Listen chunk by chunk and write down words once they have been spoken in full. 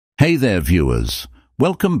Hey there, viewers.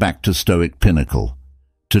 Welcome back to Stoic Pinnacle.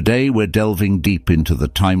 Today we're delving deep into the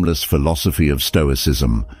timeless philosophy of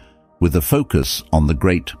Stoicism, with a focus on the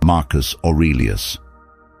great Marcus Aurelius.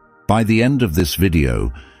 By the end of this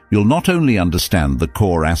video, you'll not only understand the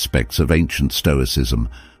core aspects of ancient Stoicism,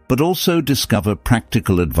 but also discover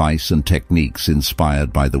practical advice and techniques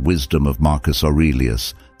inspired by the wisdom of Marcus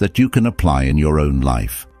Aurelius that you can apply in your own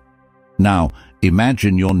life. Now,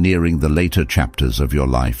 imagine you're nearing the later chapters of your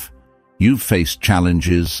life. You've faced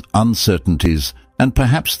challenges, uncertainties, and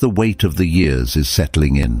perhaps the weight of the years is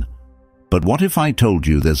settling in. But what if I told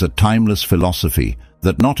you there's a timeless philosophy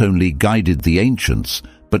that not only guided the ancients,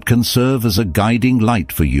 but can serve as a guiding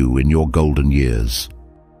light for you in your golden years?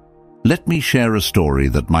 Let me share a story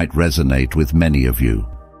that might resonate with many of you.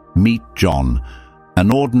 Meet John,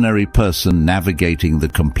 an ordinary person navigating the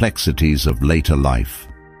complexities of later life.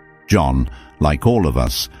 John, like all of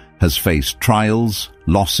us, has faced trials,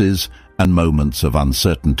 losses, and moments of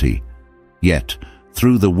uncertainty. Yet,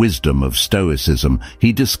 through the wisdom of Stoicism,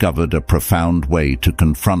 he discovered a profound way to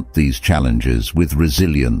confront these challenges with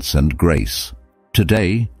resilience and grace.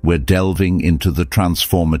 Today, we're delving into the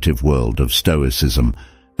transformative world of Stoicism,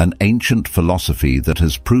 an ancient philosophy that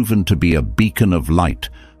has proven to be a beacon of light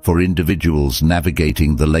for individuals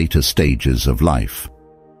navigating the later stages of life.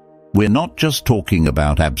 We're not just talking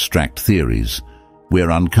about abstract theories.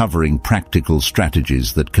 We're uncovering practical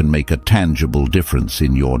strategies that can make a tangible difference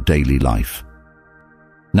in your daily life.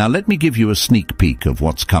 Now let me give you a sneak peek of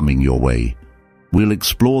what's coming your way. We'll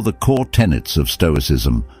explore the core tenets of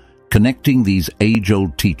Stoicism, connecting these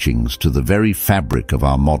age-old teachings to the very fabric of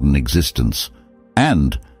our modern existence.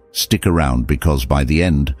 And stick around, because by the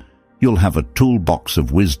end, you'll have a toolbox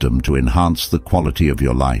of wisdom to enhance the quality of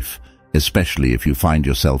your life, especially if you find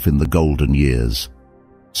yourself in the golden years.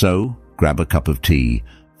 So, grab a cup of tea,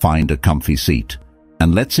 find a comfy seat,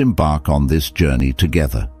 and let's embark on this journey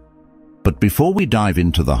together. But before we dive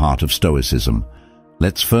into the heart of Stoicism,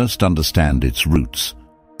 let's first understand its roots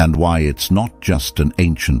and why it's not just an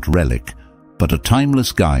ancient relic, but a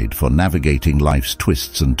timeless guide for navigating life's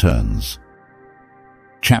twists and turns.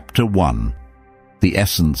 Chapter 1. The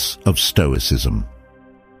Essence of Stoicism.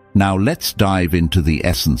 Now let's dive into the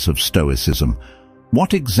essence of Stoicism.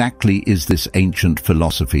 What exactly is this ancient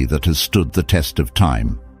philosophy that has stood the test of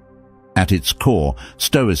time? At its core,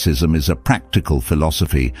 Stoicism is a practical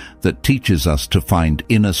philosophy that teaches us to find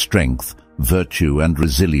inner strength, virtue, and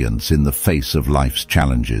resilience in the face of life's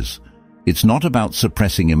challenges. It's not about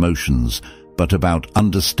suppressing emotions, but about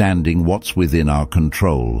understanding what's within our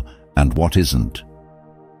control and what isn't.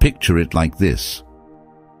 Picture it like this.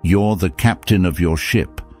 You're the captain of your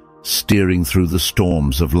ship, steering through the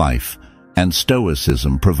storms of life, and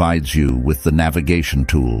Stoicism provides you with the navigation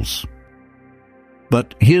tools.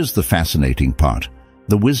 But here's the fascinating part.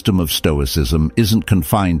 The wisdom of Stoicism isn't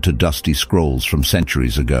confined to dusty scrolls from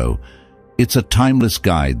centuries ago. It's a timeless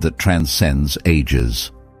guide that transcends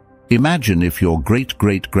ages. Imagine if your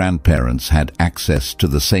great-great-grandparents had access to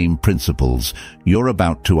the same principles you're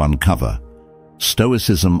about to uncover.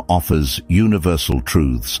 Stoicism offers universal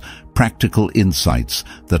truths, practical insights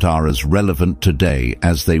that are as relevant today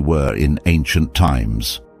as they were in ancient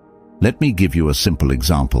times. Let me give you a simple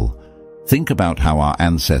example. Think about how our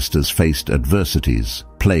ancestors faced adversities,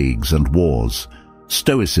 plagues, and wars.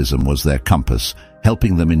 Stoicism was their compass,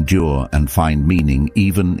 helping them endure and find meaning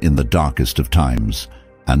even in the darkest of times.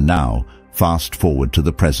 And now, fast forward to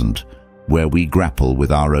the present, where we grapple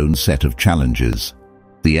with our own set of challenges.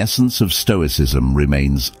 The essence of Stoicism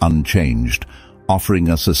remains unchanged, offering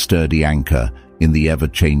us a sturdy anchor in the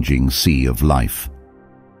ever-changing sea of life.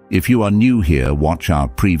 If you are new here, watch our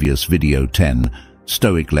previous video 10,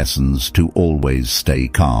 Stoic Lessons to Always Stay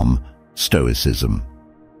Calm, Stoicism.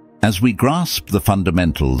 As we grasp the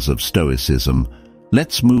fundamentals of Stoicism,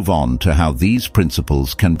 let's move on to how these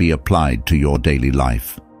principles can be applied to your daily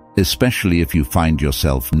life, especially if you find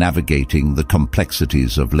yourself navigating the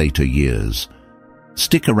complexities of later years.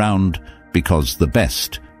 Stick around, because the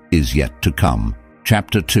best is yet to come.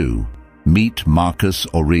 Chapter 2. Meet Marcus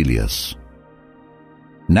Aurelius.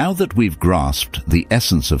 Now that we've grasped the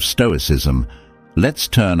essence of Stoicism, let's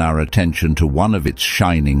turn our attention to one of its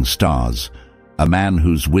shining stars, a man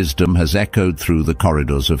whose wisdom has echoed through the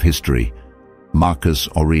corridors of history, Marcus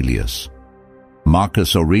Aurelius.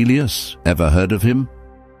 Marcus Aurelius, ever heard of him?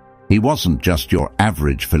 He wasn't just your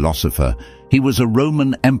average philosopher. He was a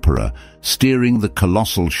Roman emperor steering the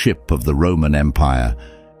colossal ship of the Roman Empire.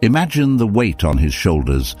 Imagine the weight on his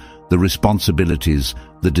shoulders, the responsibilities,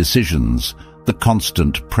 the decisions, the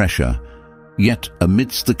constant pressure. Yet,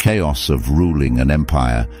 amidst the chaos of ruling an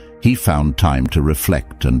empire, he found time to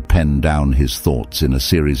reflect and pen down his thoughts in a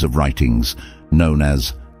series of writings known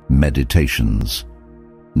as meditations.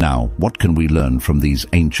 Now, what can we learn from these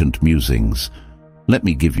ancient musings? Let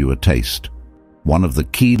me give you a taste. One of the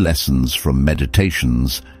key lessons from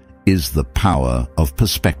meditations is the power of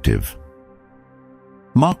perspective.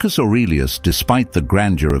 Marcus Aurelius, despite the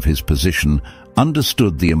grandeur of his position,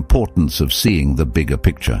 understood the importance of seeing the bigger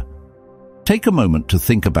picture. Take a moment to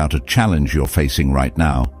think about a challenge you're facing right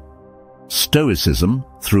now. Stoicism,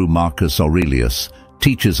 through Marcus Aurelius,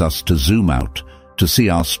 teaches us to zoom out, to see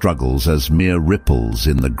our struggles as mere ripples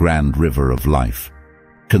in the grand river of life.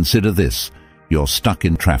 Consider this: you're stuck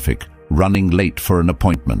in traffic, running late for an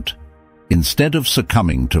appointment. Instead of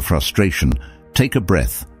succumbing to frustration, take a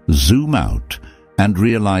breath, zoom out, and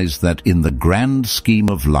realize that in the grand scheme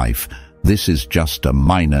of life, this is just a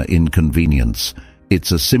minor inconvenience.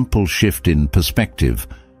 It's a simple shift in perspective,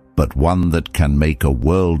 but one that can make a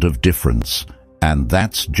world of difference. And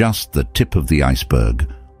that's just the tip of the iceberg.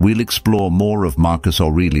 We'll explore more of Marcus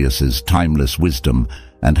Aurelius's timeless wisdom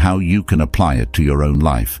and how you can apply it to your own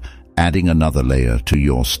life, adding another layer to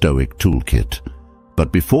your Stoic toolkit.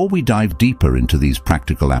 But before we dive deeper into these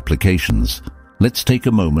practical applications, let's take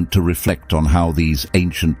a moment to reflect on how these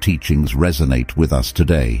ancient teachings resonate with us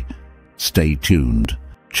today. Stay tuned.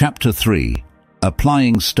 Chapter 3: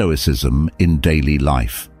 Applying Stoicism in Daily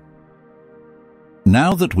Life.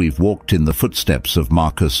 Now that we've walked in the footsteps of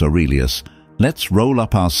Marcus Aurelius, let's roll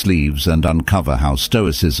up our sleeves and uncover how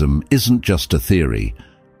Stoicism isn't just a theory,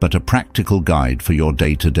 but a practical guide for your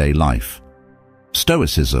day-to-day life.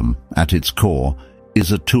 Stoicism, at its core,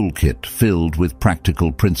 is a toolkit filled with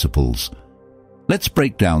practical principles. Let's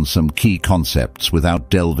break down some key concepts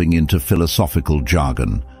without delving into philosophical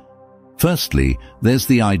jargon. Firstly, there's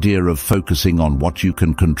the idea of focusing on what you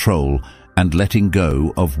can control and letting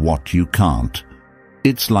go of what you can't.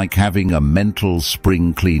 It's like having a mental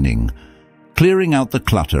spring cleaning, clearing out the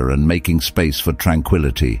clutter and making space for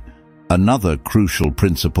tranquility. Another crucial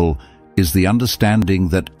principle is the understanding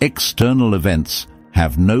that external events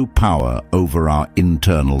have no power over our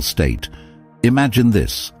internal state. Imagine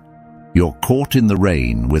this: you're caught in the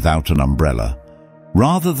rain without an umbrella.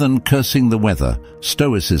 Rather than cursing the weather,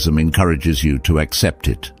 Stoicism encourages you to accept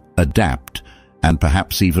it, adapt, and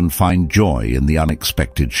perhaps even find joy in the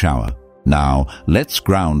unexpected shower. Now, let's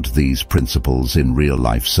ground these principles in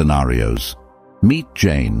real-life scenarios. Meet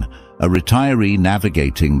Jane, a retiree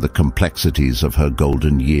navigating the complexities of her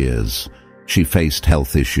golden years. She faced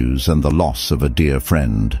health issues and the loss of a dear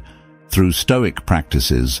friend. Through Stoic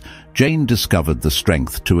practices, Jane discovered the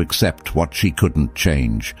strength to accept what she couldn't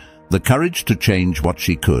change, the courage to change what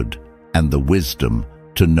she could, and the wisdom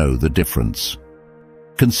to know the difference.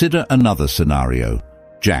 Consider another scenario: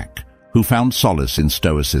 Jack, who found solace in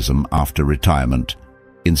Stoicism after retirement.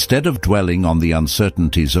 Instead of dwelling on the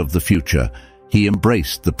uncertainties of the future, he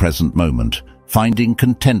embraced the present moment, finding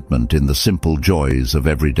contentment in the simple joys of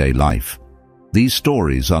everyday life. These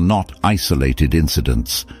stories are not isolated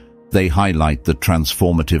incidents. They highlight the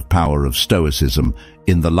transformative power of Stoicism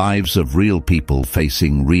in the lives of real people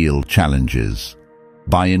facing real challenges.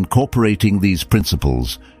 By incorporating these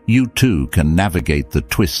principles, you too can navigate the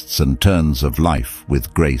twists and turns of life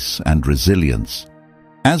with grace and resilience.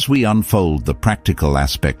 As we unfold the practical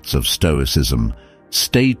aspects of Stoicism,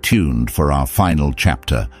 stay tuned for our final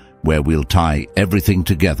chapter, where we'll tie everything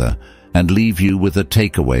together and leave you with a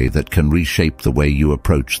takeaway that can reshape the way you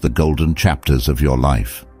approach the golden chapters of your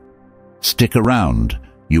life. Stick around,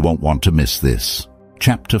 you won't want to miss this.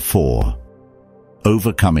 Chapter 4: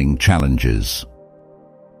 Overcoming Challenges.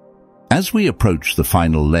 As we approach the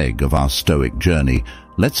final leg of our Stoic journey,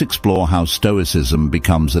 let's explore how Stoicism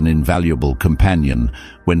becomes an invaluable companion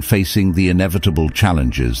when facing the inevitable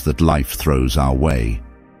challenges that life throws our way.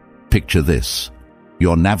 Picture this: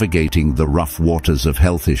 you're navigating the rough waters of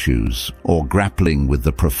health issues or grappling with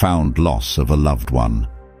the profound loss of a loved one.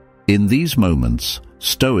 In these moments,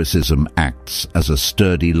 Stoicism acts as a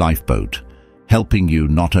sturdy lifeboat, helping you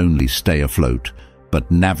not only stay afloat, but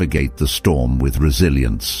navigate the storm with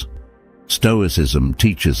resilience. Stoicism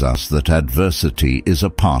teaches us that adversity is a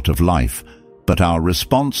part of life, but our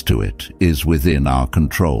response to it is within our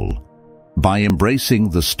control. By embracing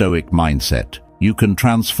the Stoic mindset, you can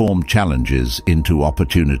transform challenges into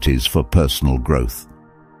opportunities for personal growth.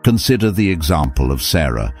 Consider the example of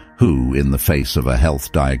Sarah, who, in the face of a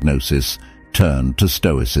health diagnosis, turned to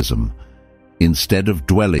Stoicism. Instead of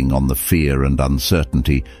dwelling on the fear and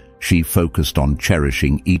uncertainty, she focused on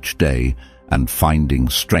cherishing each day and finding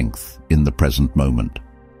strength in the present moment.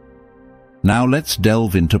 Now let's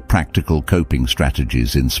delve into practical coping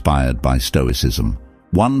strategies inspired by Stoicism.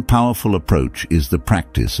 One powerful approach is the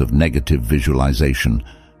practice of negative visualization,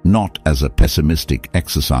 not as a pessimistic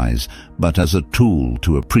exercise, but as a tool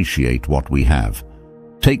to appreciate what we have.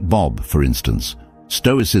 Take Bob, for instance.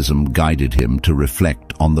 Stoicism guided him to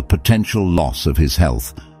reflect on the potential loss of his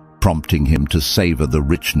health, prompting him to savor the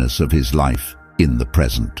richness of his life in the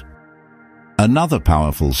present. Another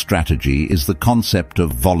powerful strategy is the concept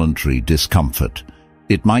of voluntary discomfort.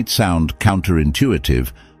 It might sound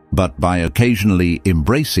counterintuitive, but by occasionally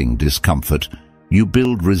embracing discomfort, you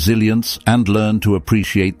build resilience and learn to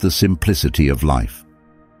appreciate the simplicity of life.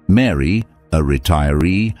 Mary, a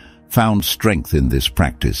retiree, found strength in this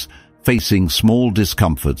practice, facing small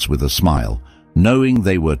discomforts with a smile, knowing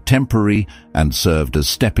they were temporary and served as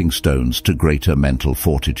stepping stones to greater mental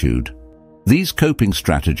fortitude. These coping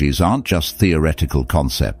strategies aren't just theoretical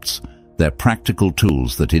concepts. They're practical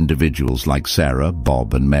tools that individuals like Sarah,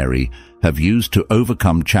 Bob, and Mary have used to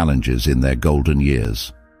overcome challenges in their golden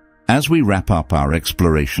years. As we wrap up our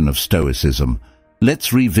exploration of Stoicism,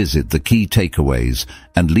 let's revisit the key takeaways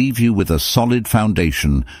and leave you with a solid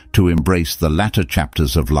foundation to embrace the latter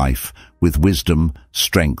chapters of life with wisdom,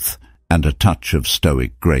 strength, and a touch of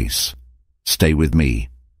Stoic grace. Stay with me.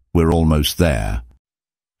 We're almost there.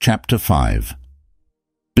 Chapter 5.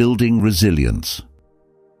 Building Resilience.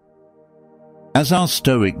 As our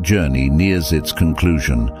Stoic journey nears its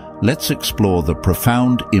conclusion, let's explore the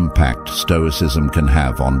profound impact Stoicism can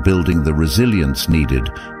have on building the resilience needed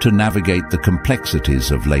to navigate the complexities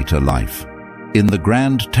of later life. In the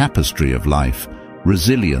grand tapestry of life,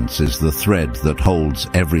 resilience is the thread that holds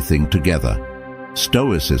everything together.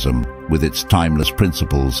 Stoicism, with its timeless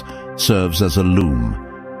principles, serves as a loom,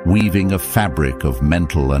 weaving a fabric of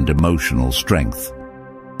mental and emotional strength.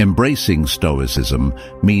 Embracing Stoicism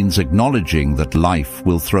means acknowledging that life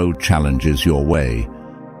will throw challenges your way,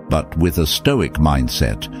 but with a Stoic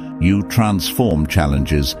mindset, you transform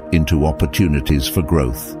challenges into opportunities for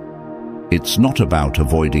growth. It's not about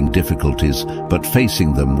avoiding difficulties, but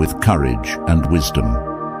facing them with courage and wisdom.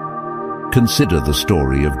 Consider the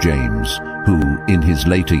story of James, who, in his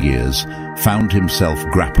later years, found himself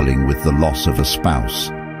grappling with the loss of a spouse.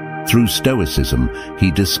 Through Stoicism,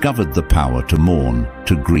 he discovered the power to mourn,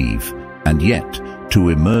 to grieve, and yet to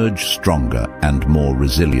emerge stronger and more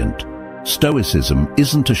resilient. Stoicism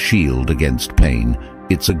isn't a shield against pain,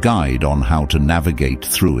 it's a guide on how to navigate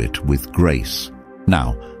through it with grace.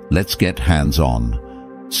 Now, let's get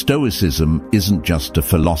hands-on. Stoicism isn't just a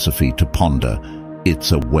philosophy to ponder,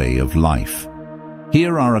 it's a way of life.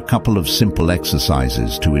 Here are a couple of simple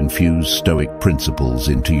exercises to infuse Stoic principles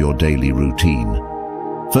into your daily routine.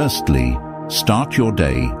 Firstly, start your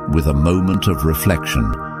day with a moment of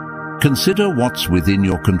reflection. Consider what's within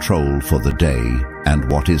your control for the day and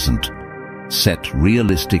what isn't. Set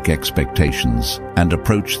realistic expectations and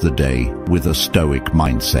approach the day with a Stoic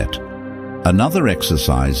mindset. Another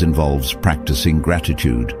exercise involves practicing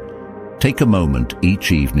gratitude. Take a moment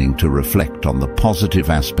each evening to reflect on the positive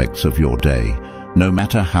aspects of your day, no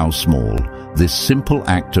matter how small. This simple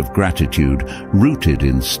act of gratitude, rooted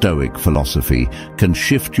in Stoic philosophy, can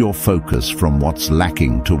shift your focus from what's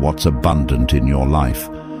lacking to what's abundant in your life.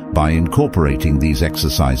 By incorporating these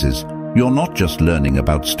exercises, you're not just learning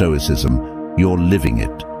about Stoicism, you're living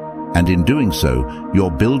it. And in doing so,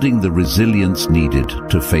 you're building the resilience needed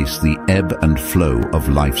to face the ebb and flow of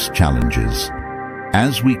life's challenges.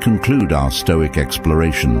 As we conclude our Stoic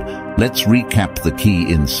exploration, let's recap the key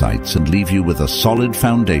insights and leave you with a solid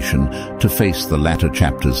foundation to face the latter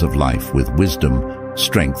chapters of life with wisdom,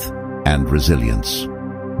 strength, and resilience.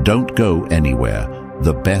 Don't go anywhere.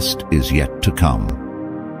 The best is yet to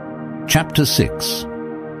come. Chapter 6.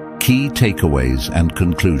 Key Takeaways and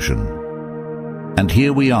Conclusion. And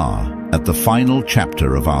here we are, at the final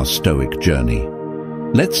chapter of our Stoic journey.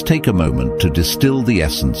 Let's take a moment to distill the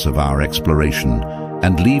essence of our exploration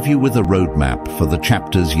and leave you with a roadmap for the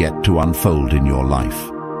chapters yet to unfold in your life.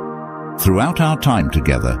 Throughout our time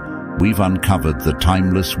together, we've uncovered the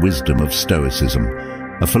timeless wisdom of Stoicism,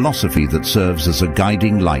 a philosophy that serves as a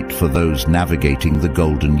guiding light for those navigating the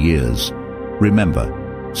golden years.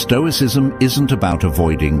 Remember, Stoicism isn't about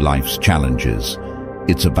avoiding life's challenges.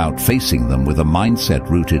 It's about facing them with a mindset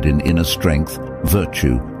rooted in inner strength,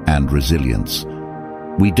 virtue, and resilience.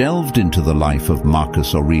 We delved into the life of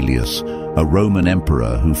Marcus Aurelius, a Roman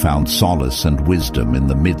emperor who found solace and wisdom in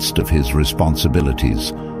the midst of his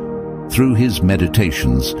responsibilities. Through his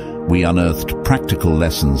meditations, we unearthed practical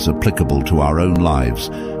lessons applicable to our own lives,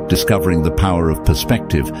 discovering the power of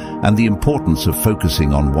perspective and the importance of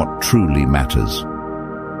focusing on what truly matters.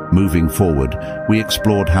 Moving forward, we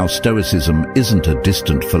explored how Stoicism isn't a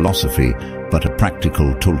distant philosophy, but a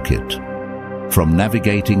practical toolkit. From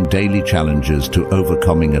navigating daily challenges to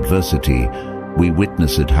overcoming adversity, we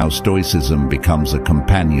witnessed how Stoicism becomes a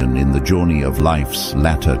companion in the journey of life's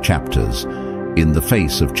latter chapters. In the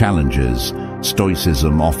face of challenges,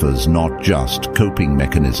 Stoicism offers not just coping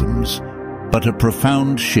mechanisms, but a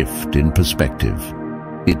profound shift in perspective.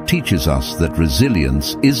 It teaches us that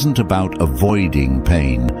resilience isn't about avoiding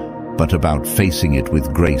pain, but about facing it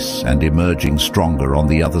with grace and emerging stronger on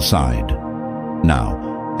the other side.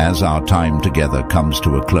 Now, as our time together comes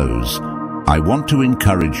to a close, I want to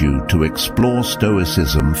encourage you to explore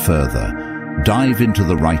Stoicism further. Dive into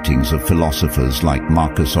the writings of philosophers like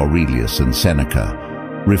Marcus Aurelius and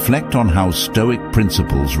Seneca. Reflect on how Stoic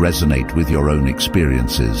principles resonate with your own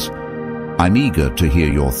experiences. I'm eager to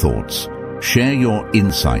hear your thoughts. Share your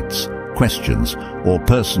insights, questions, or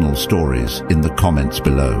personal stories in the comments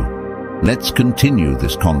below. Let's continue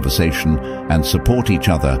this conversation and support each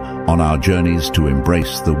other on our journeys to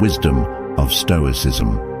embrace the wisdom of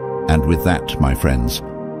Stoicism. And with that, my friends,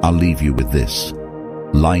 I'll leave you with this.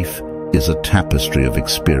 Life is a tapestry of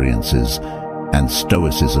experiences, and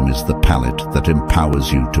Stoicism is the palette that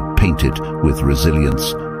empowers you to paint it with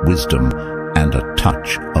resilience, wisdom, and a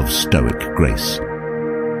touch of Stoic grace.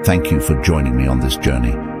 Thank you for joining me on this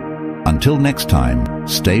journey. Until next time,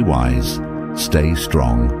 stay wise, stay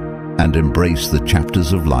strong, and embrace the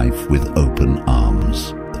chapters of life with open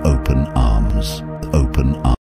arms. Open arms. Open arms.